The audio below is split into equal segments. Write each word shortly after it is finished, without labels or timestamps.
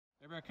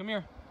right, come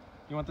here.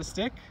 You want the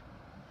stick?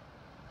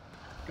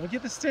 Go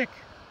get the stick.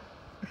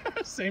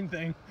 Same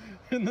thing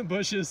in the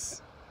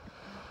bushes.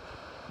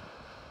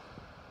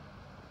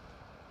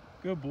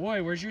 Good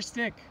boy, where's your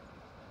stick?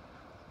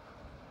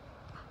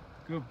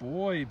 Good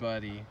boy,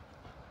 buddy.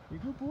 You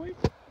good boy?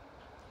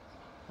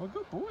 Oh,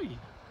 good boy.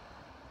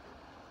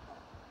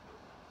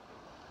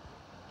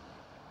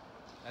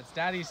 That's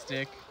Daddy's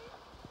stick.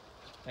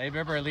 Hey,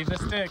 Bibber, leave the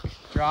stick.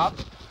 Drop.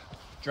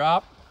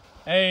 Drop.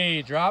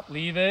 Hey, drop.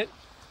 Leave it.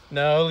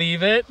 No,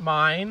 leave it.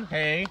 Mine.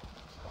 Hey.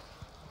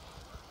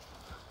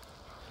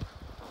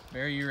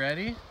 Bear, you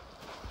ready? You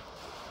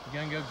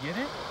gonna go get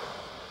it?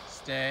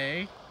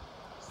 Stay.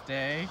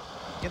 Stay.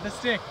 Get the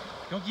stick.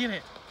 Go get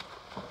it.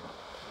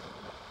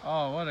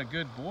 Oh, what a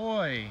good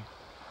boy.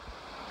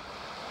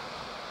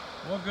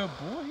 What a good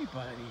boy,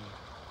 buddy.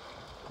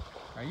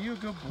 Are you a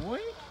good boy?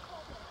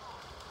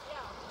 Yeah.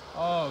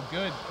 Oh,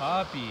 good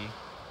puppy.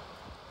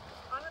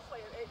 Honestly,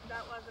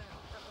 that wasn't.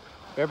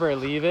 Bibber,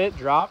 leave it.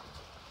 Drop.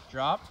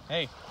 Drop.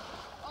 Hey.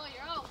 Oh,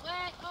 you're all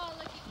wet. Oh,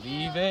 look at you.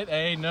 Leave it.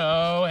 Hey,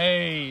 no.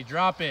 Hey,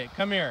 drop it.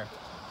 Come here.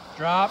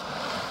 Drop.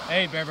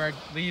 Hey, Bibber,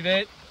 leave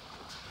it.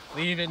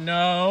 Leave it.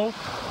 No.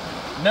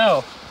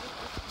 No.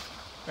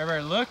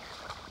 Bibber, look.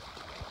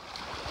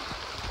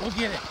 We'll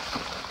get it.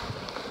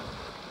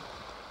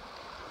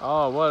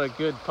 Oh, what a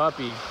good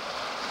puppy.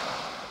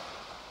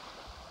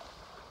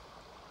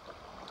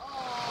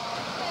 Oh,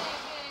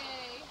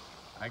 baby.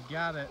 I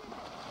got it.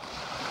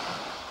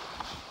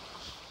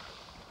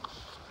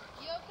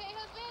 You okay,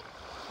 husband?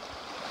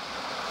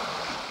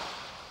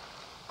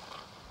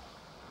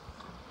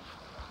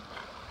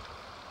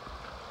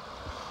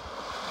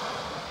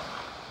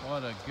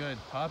 What a good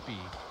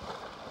puppy.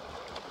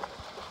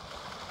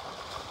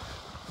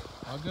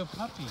 What a good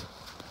puppy.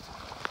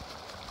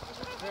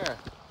 There.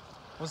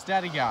 What's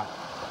Daddy got?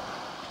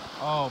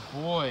 Oh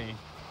boy.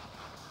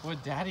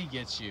 What Daddy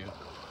gets you?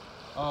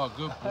 Oh,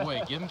 good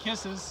boy. Give him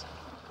kisses.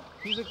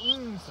 He's like,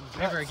 some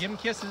Bibber, give him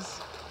kisses.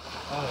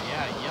 Oh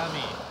yeah,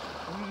 yummy.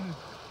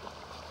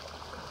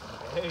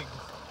 Eggs.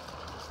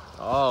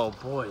 Oh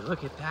boy,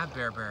 look at that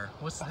Bear.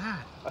 What's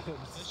that?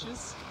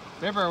 Fishes?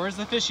 Bibber, where's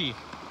the fishy?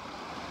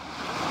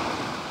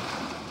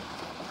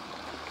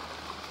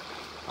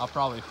 I'll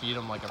probably feed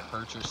him like a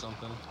perch or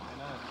something. Why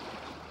not?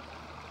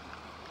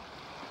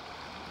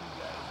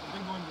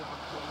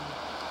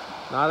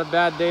 Not a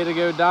bad day to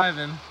go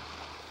diving.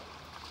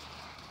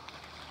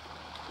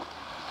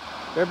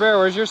 Bear,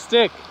 where's your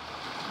stick?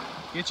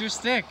 Get your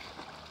stick.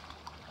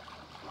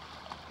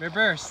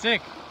 Bear,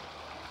 stick.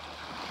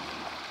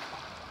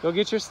 Go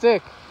get your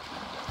stick.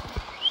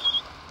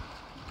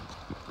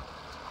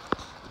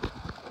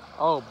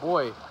 Oh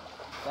boy,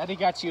 Daddy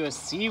got you a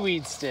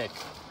seaweed stick.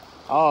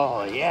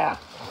 Oh yeah.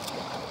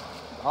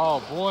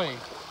 Oh boy,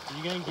 are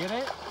you gonna get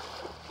it?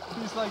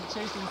 He's like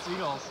chasing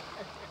seagulls.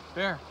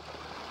 Bear,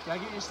 gotta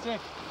get your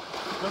stick.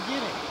 Go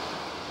get it.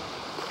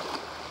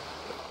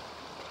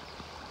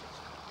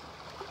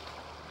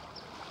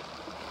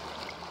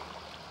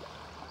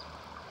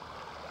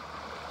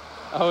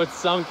 Oh, it's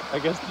sunk. I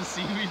guess the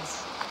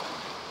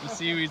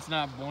seaweed's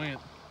not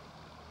buoyant.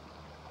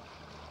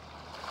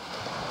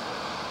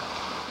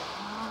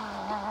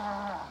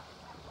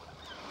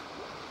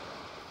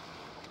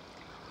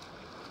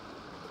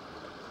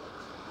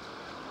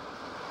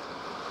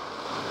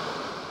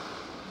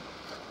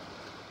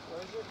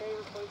 Where's your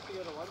favorite place to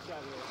go to lunch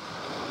out here?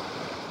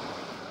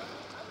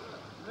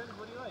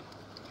 What do you like?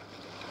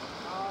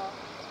 I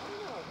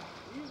don't know.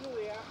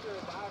 Usually after a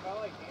dive, I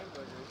like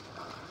hamburgers.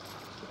 I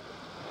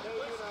know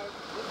you and I know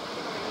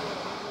a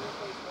hamburger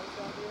place most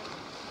out here.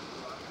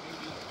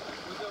 Maybe.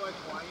 Was it like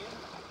Hawaiian?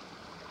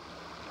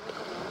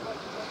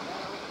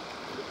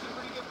 It's a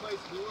pretty good place.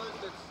 Hula's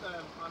that's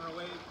on our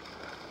way.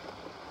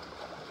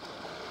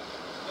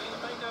 It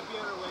might not be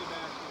on our way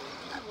back.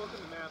 You can look at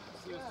the map and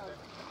see what's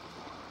there.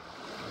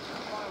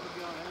 I would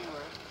be on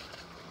anywhere.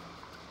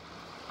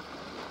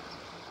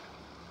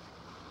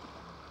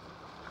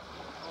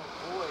 Oh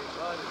boy,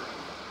 buddy.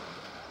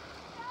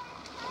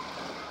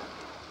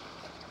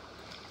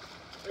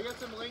 We got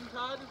some ling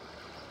cod.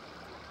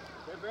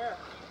 Bear.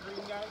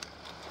 Green guy.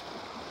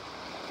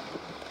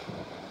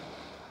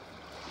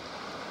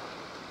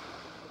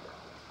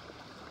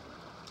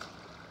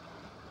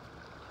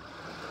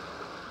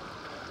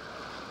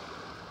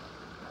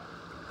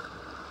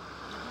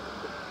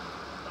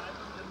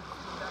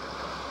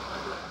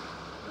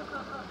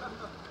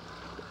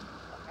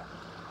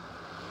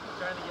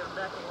 Trying to get him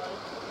back to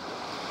life.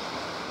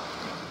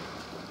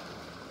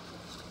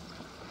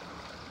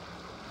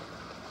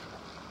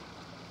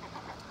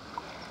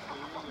 Here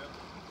you go.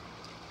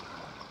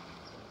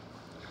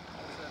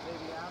 Is that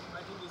baby app? I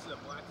think this is a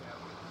black app.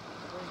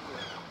 Very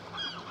good.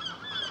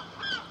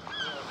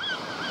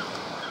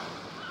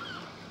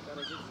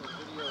 Gotta get some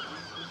video of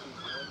these species,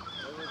 man.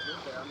 They look good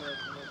there. I'm gonna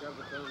grab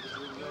the phone to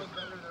see them. They look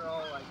better. They're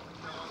all like,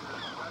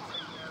 not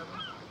taking out of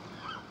them.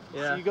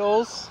 Yeah.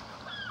 Seagulls.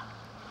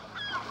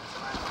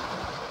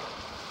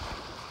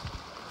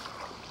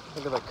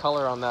 Look at the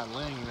color on that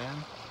ling,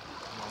 man.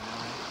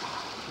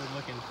 Good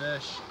looking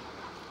fish.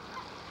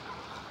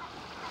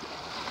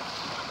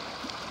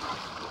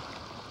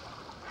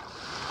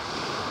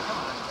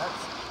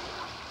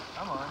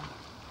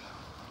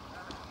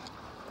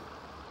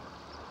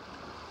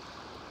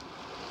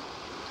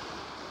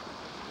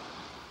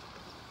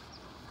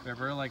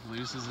 Bear like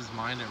loses his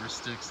mind over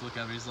sticks. Look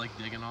at him, he's like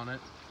digging on it.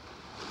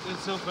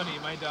 It's so funny.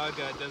 My dog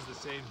does the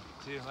same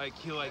too. Like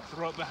he'll like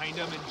throw it behind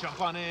him and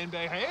jump on it and be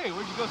like, "Hey,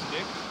 where'd you go,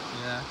 stick?"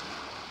 Yeah.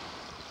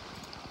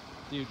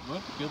 Dude,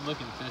 what good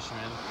looking fish,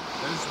 man.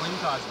 Those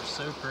lingcods are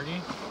so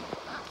pretty.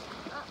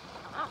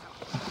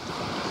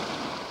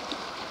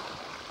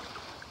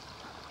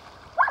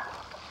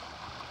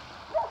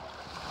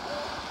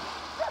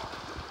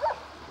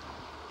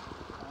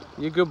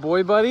 You a good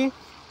boy, buddy?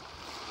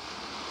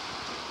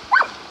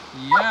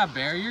 Yeah,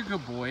 Bear, you're a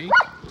good boy.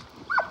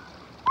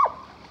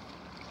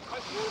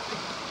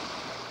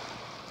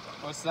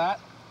 What's that?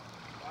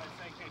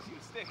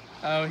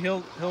 Oh,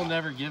 he'll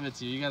never give it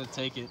to you. You gotta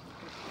take it.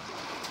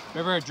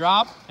 Remember,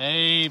 drop.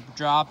 Hey,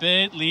 drop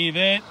it. Leave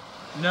it.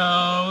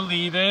 No,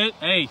 leave it.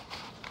 Hey,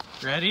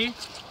 ready?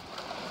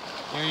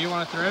 Here, you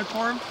want to throw it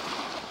for him?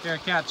 Here,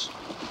 catch.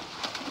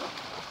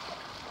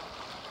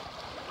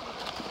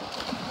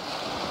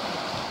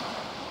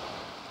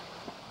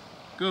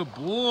 Good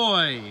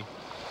boy.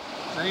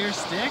 Is that your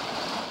stick?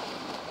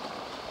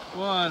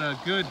 What a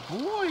good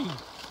boy.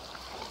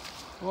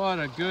 What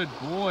a good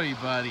boy,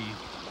 buddy.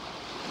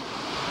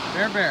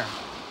 Bear.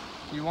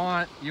 You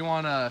want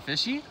a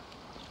fishy?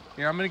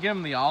 Here, I'm gonna give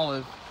him the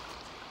olive.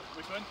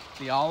 Which one?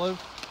 The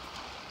olive.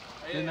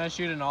 Didn't I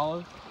shoot an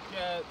olive?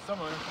 Yeah,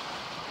 somewhere.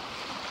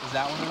 Is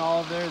that one an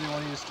olive there? The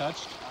one you just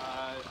touched?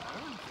 I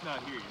don't know if it's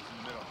not here. It's in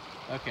the middle.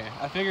 Okay,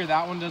 I figured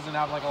that one doesn't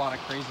have like a lot of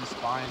crazy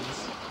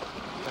spines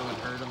that would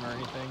hurt him or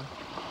anything.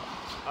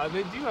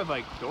 They do have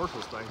like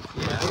dorsal spines.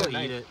 Yeah, They got I'll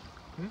nice. eat it.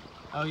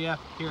 Oh yeah,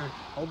 here,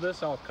 hold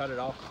this, I'll cut it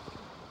off.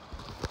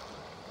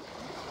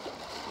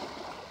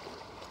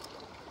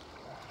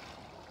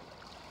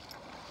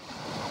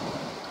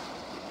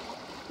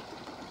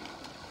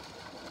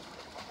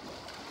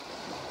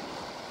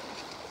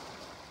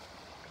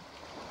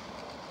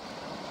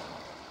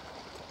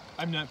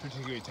 I'm not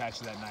particularly attached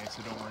to that knife,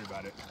 so don't worry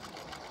about it.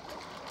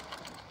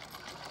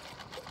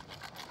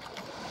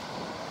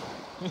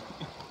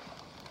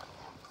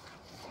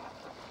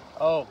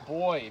 Oh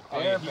boy,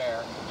 Bear.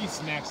 He's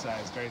snack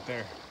sized right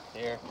there.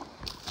 Here.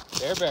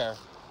 Bear.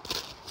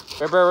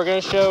 We're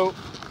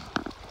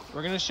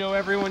gonna show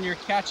everyone your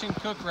catch and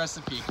cook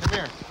recipe. Come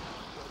here.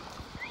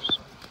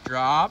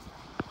 Drop.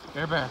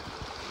 Bear,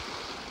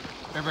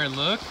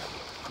 look.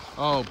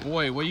 Oh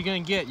boy, what are you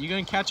gonna get? You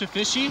gonna catch a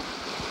fishy?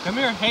 Come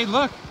here. Hey,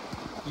 look.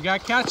 You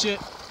gotta catch it.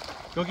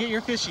 Go get your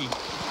fishy.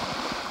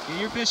 Get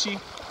your fishy.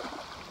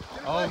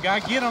 Oh,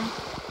 gotta get him.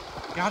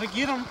 Gotta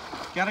get him.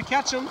 Gotta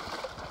catch him.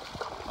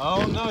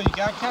 Oh no, you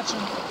gotta catch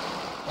him.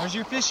 Where's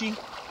your fishy?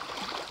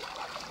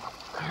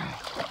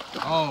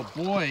 Oh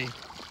boy.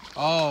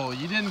 Oh,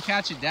 you didn't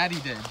catch it, Daddy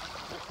did.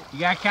 You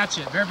gotta catch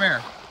it.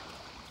 Bear,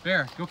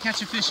 go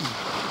catch a fishy.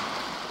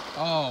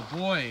 Oh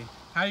boy.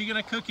 How are you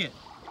gonna cook it?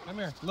 Come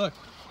here, look.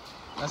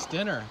 That's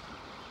dinner.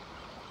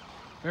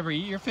 Bear,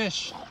 eat your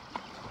fish.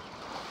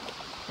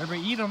 Bear,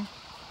 eat them.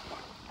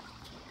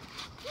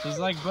 He's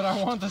like, but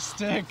I want the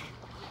stick.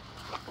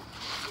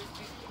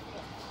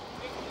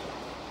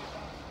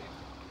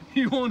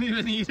 He won't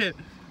even eat it.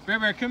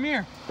 Bear, come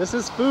here. This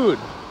is food.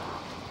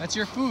 That's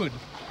your food.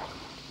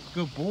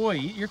 Good boy,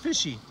 eat your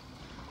fishy.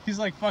 He's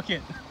like, fuck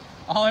it.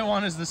 All I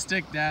want is the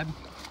stick, Dad.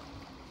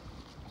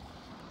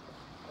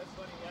 That's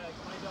funny, yeah.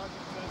 My dog is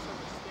obsessed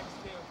with sticks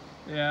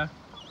too. Yeah.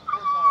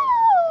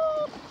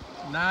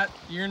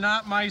 You're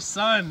not my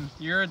son.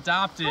 You're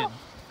adopted.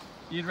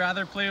 You'd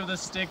rather play with a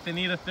stick than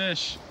eat a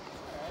fish.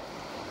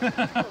 Alright.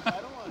 I don't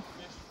want to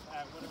fish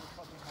at whatever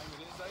fucking time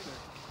it is either.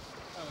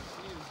 Oh,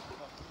 it is.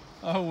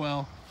 Oh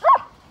well.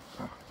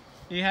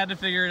 He had to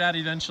figure it out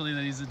eventually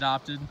that he's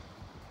adopted.